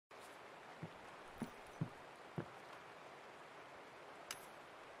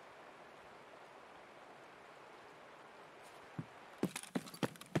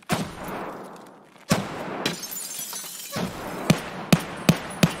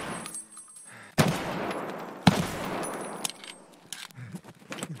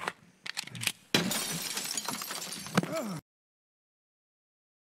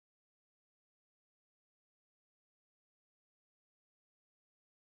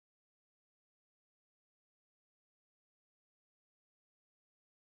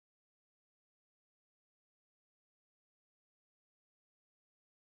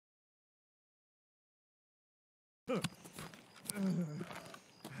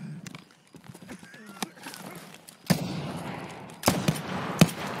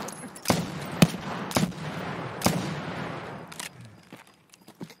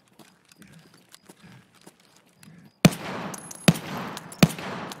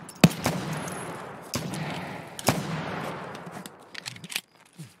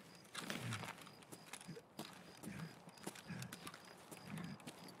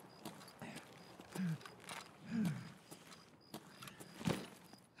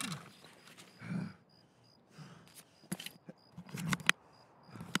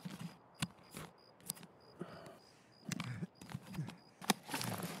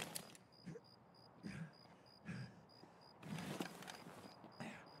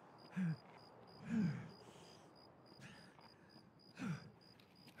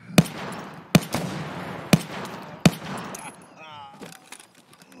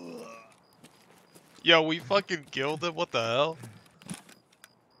Yo, we fucking killed him? What the hell?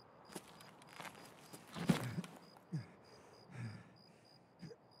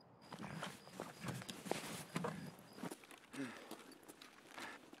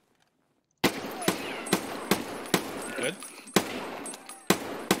 Good?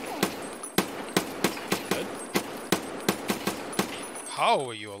 Good? How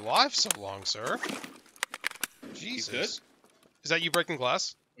are you alive so long, sir? Jesus. good? Is that you breaking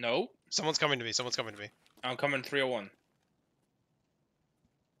glass? No. Someone's coming to me. Someone's coming to me. I'm coming 301.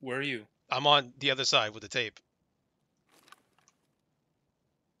 Where are you? I'm on the other side with the tape.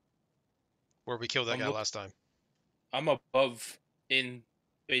 Where we killed that guy last time. I'm above,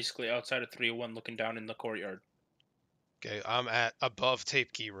 basically outside of 301, looking down in the courtyard. Okay, I'm at above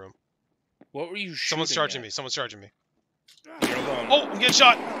tape key room. What were you shooting Someone's charging at? me. Someone's charging me. You're alone. Oh, I'm getting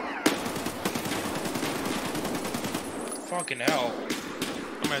shot! Fucking hell.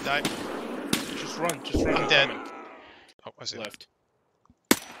 I'm gonna die. Just run. Just run. I'm dead. Coming. Oh, I see him. Left.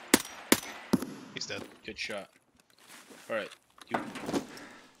 He's dead. Good shot. Alright.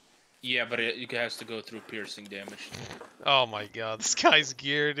 Yeah, but it has to go through piercing damage. Oh my god, this guy's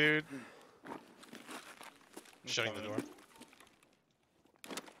gear, dude. Shutting the door.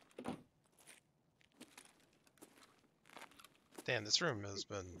 Damn, this room has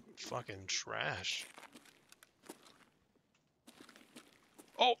been fucking trash.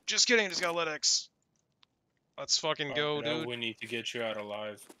 Oh, just kidding, I just got LEDX. Let's fucking go, dude. We need to get you out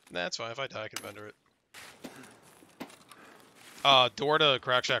alive. That's fine, if I die, I can vendor it. Door to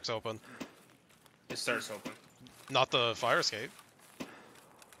crack shack's open. It starts open. Not the fire escape.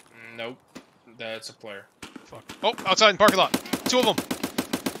 Nope. That's a player. Fuck. Oh, outside in parking lot. Two of them.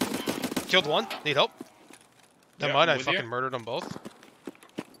 Killed one. Need help? Never mind, I fucking murdered them both.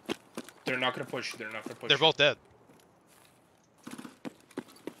 They're not gonna push. They're not gonna push. They're both dead.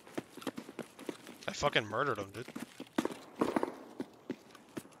 I fucking murdered them, dude.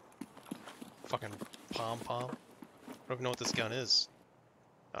 Fucking pom-pom. I don't even know what this gun is.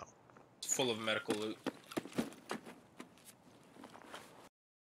 Oh. It's full of medical loot.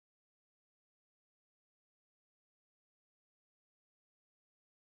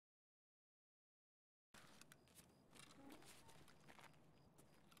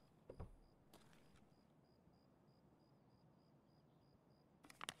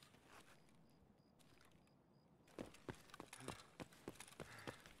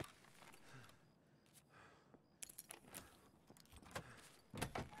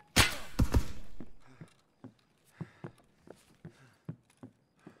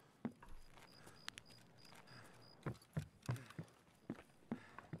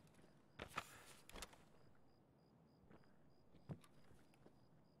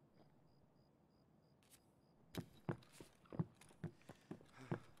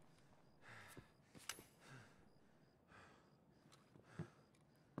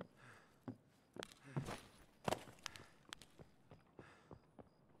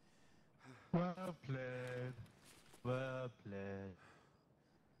 Well played. Well played.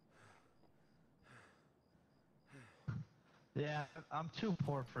 Yeah, I'm too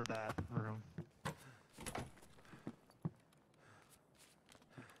poor for that room.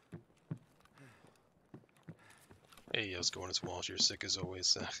 Hey, how's it going? It's Walsh. You're sick as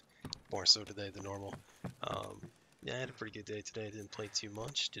always. More so today than normal. Yeah, I had a pretty good day today. Didn't play too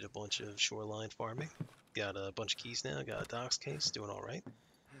much. Did a bunch of shoreline farming. Got a bunch of keys now. Got a docs case. Doing alright.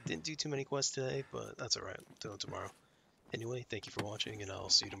 Didn't do too many quests today, but that's alright. Do it tomorrow. Anyway, thank you for watching, and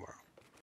I'll see you tomorrow.